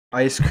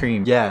Ice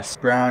cream, yes.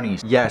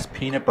 Brownies, yes.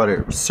 Peanut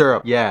butter,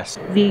 syrup, yes.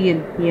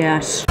 Vegan,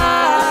 yes.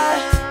 I'm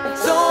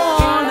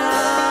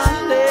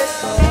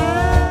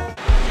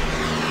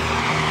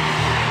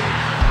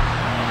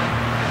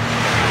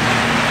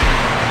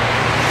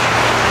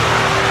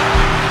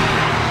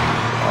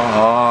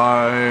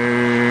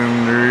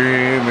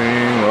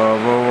dreaming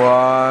of a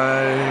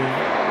white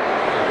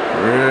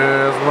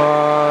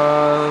Christmas,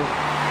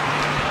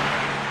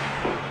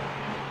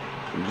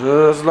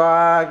 just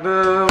like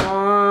the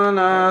one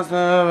I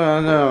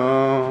never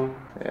know.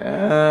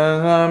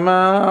 Yes, I'm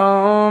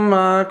on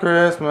my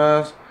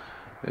Christmas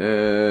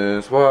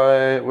is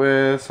white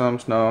with some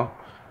snow,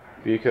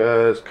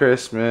 because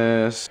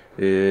Christmas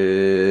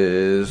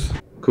is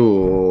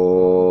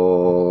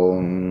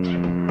cool.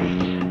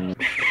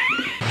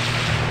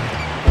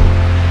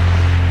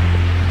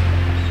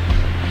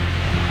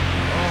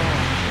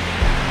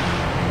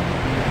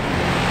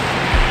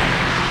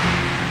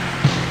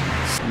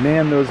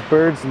 Man, those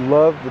birds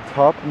love the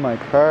top of my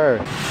car.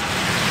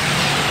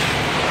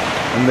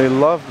 And they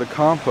love the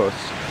compost.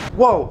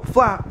 Whoa,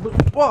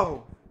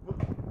 whoa!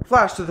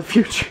 Flash to the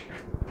future.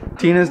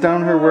 Tina's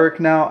done her work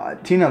now.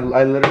 Tina,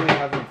 I literally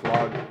haven't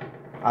vlogged.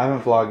 I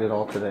haven't vlogged at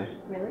all today.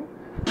 Really?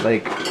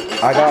 Like,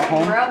 I got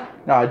home.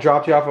 No, I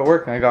dropped you off at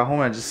work and I got home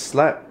and I just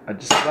slept.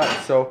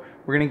 So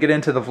we're gonna get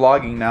into the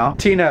vlogging now.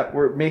 Tina,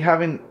 we're me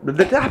having.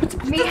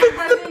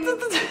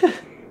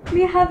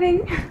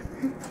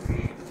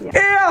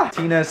 Yeah.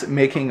 Tina's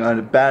making a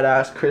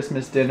badass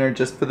Christmas dinner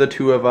just for the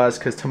two of us,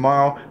 because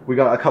tomorrow we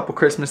got a couple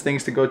Christmas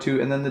things to go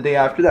to, and then the day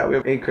after that we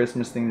have a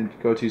Christmas thing to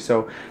go to.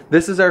 So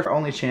this is our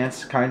only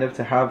chance kind of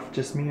to have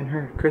just me and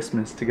her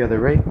Christmas together,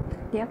 right?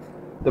 Yep.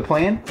 The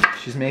plan,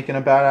 she's making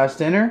a badass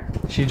dinner.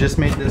 She just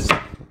made this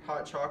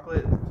hot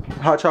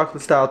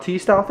chocolate style tea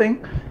style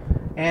thing,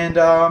 and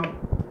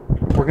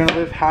we're gonna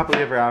live happily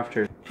ever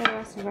after For the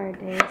rest of our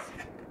days.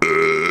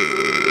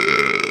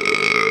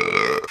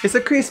 It's a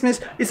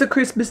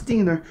Christmas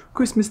dinner.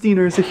 Christmas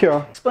dinner is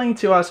here. Explain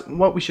to us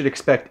what we should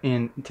expect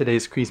in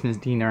today's Christmas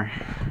dinner.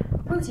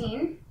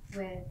 Protein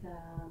with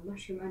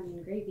mushroom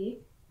onion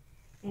gravy,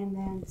 and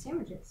then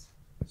sandwiches.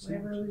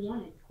 Whatever we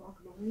wanted.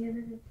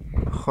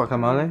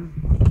 Guacamole.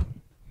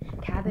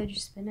 Cabbage,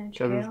 spinach,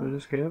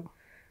 kale.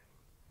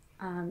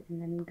 And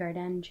then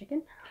garden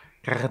chicken.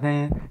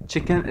 Garden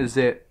chicken, is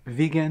it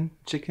vegan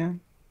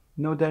chicken?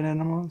 No dead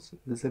animals?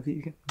 Is it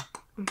vegan?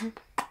 Mm-hmm.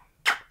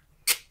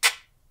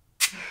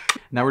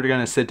 Now we're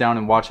gonna sit down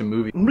and watch a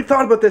movie. We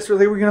thought about this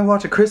earlier. We're gonna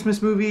watch a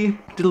Christmas movie.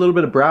 Did a little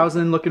bit of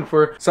browsing, looking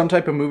for some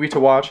type of movie to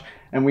watch,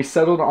 and we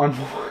settled on,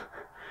 I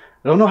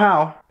don't know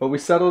how, but we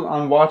settled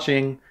on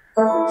watching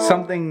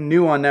something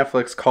new on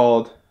Netflix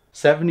called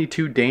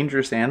 72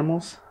 Dangerous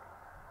Animals.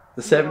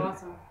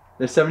 Awesome.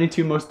 The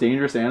 72 most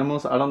dangerous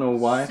animals. I don't know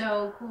why.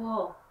 So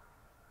cool.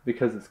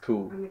 Because it's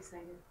cool. I'm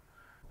excited.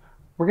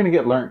 We're gonna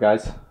get learnt,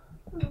 guys.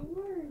 Oh,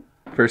 Lord.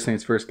 First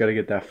things first, gotta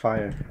get that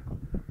fire.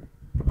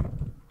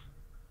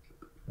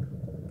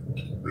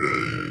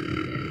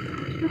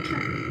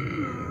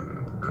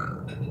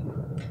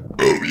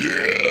 Oh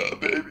yeah,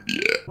 baby,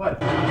 yeah. What?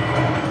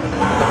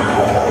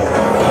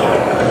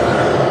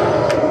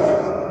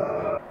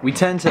 We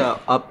tend to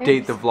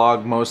update the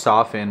vlog most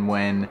often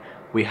when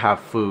we have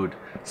food.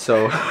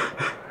 So,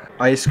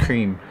 ice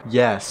cream,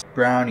 yes.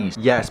 Brownies,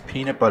 yes.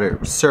 Peanut butter,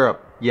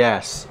 syrup,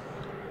 yes.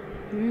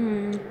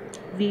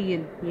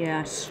 Vegan,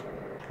 yes.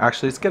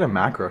 Actually, let's get a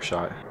macro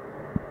shot.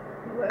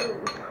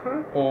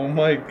 Whoa. Oh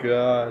my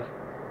god.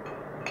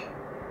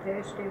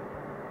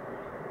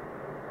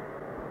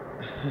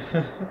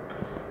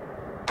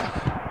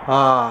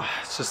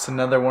 It's just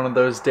another one of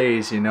those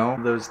days, you know?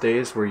 Those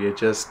days where you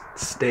just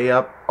stay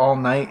up all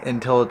night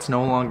until it's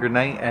no longer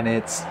night and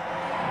it's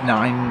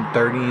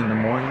 9:30 in the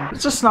morning.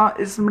 It's just not,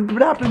 it's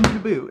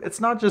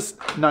not just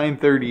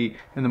 9:30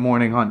 in the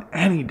morning on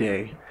any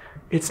day.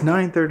 It's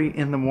 9:30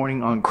 in the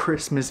morning on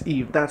Christmas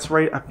Eve. That's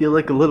right, I feel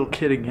like a little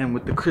kid again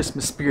with the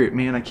Christmas spirit,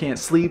 man. I can't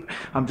sleep.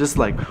 I'm just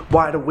like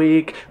wide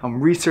awake.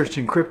 I'm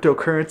researching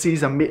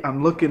cryptocurrencies.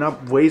 I'm looking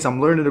up ways. I'm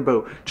learning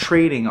about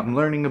trading. I'm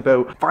learning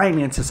about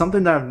finances,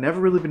 something that I've never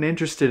really been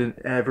interested in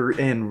ever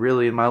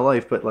really in my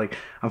life. But like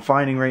I'm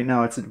finding right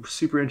now it's a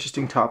super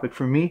interesting topic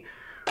for me.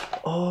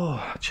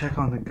 Oh, check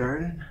on the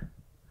garden.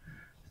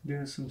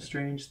 Doing some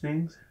strange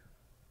things.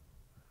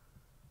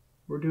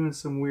 We're doing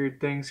some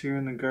weird things here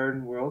in the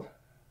garden world.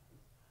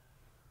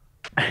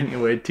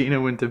 Anyway, Tina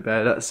went to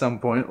bed at some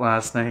point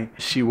last night.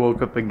 She woke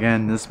up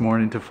again this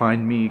morning to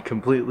find me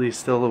completely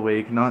still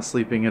awake, not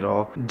sleeping at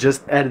all,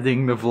 just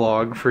editing the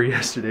vlog for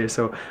yesterday.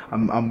 So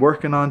I'm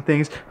working on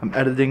things, I'm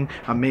editing,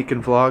 I'm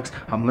making vlogs,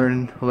 I'm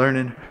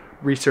learning,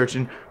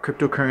 researching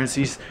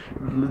cryptocurrencies,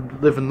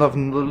 living,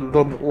 loving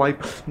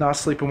life, not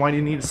sleeping. Why do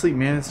you need to sleep,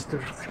 man?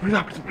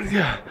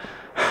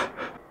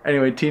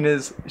 Anyway,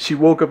 she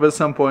woke up at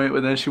some point,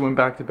 but then she went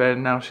back to bed,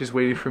 and now she's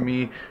waiting for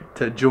me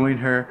to join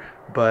her.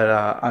 But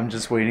I'm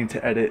just waiting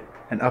to edit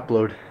and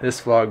upload this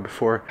vlog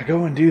before I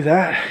go and do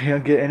that. You know,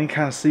 get any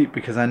kind of sleep,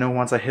 because I know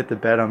once I hit the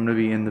bed, I'm gonna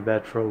be in the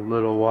bed for a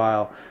little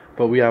while.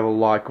 But we have a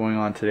lot going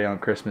on today on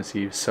Christmas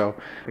Eve. So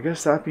I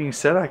guess that being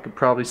said, I could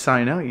probably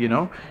sign out, you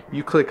know.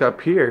 You click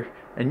up here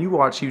and you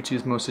watch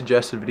YouTube's most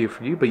suggested video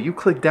for you. But you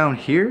click down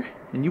here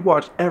and you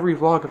watch every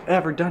vlog I've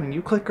ever done. And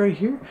you click right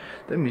here.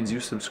 That means you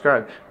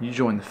subscribe. You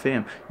join the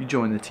fam. You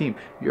join the team.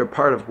 You're a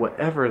part of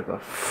whatever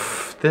the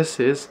this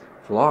is.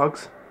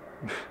 Vlogs.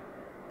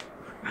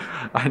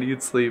 I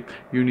need sleep.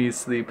 You need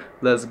sleep.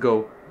 Let's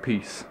go.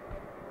 Peace.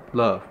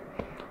 Love.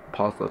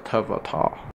 Positivity.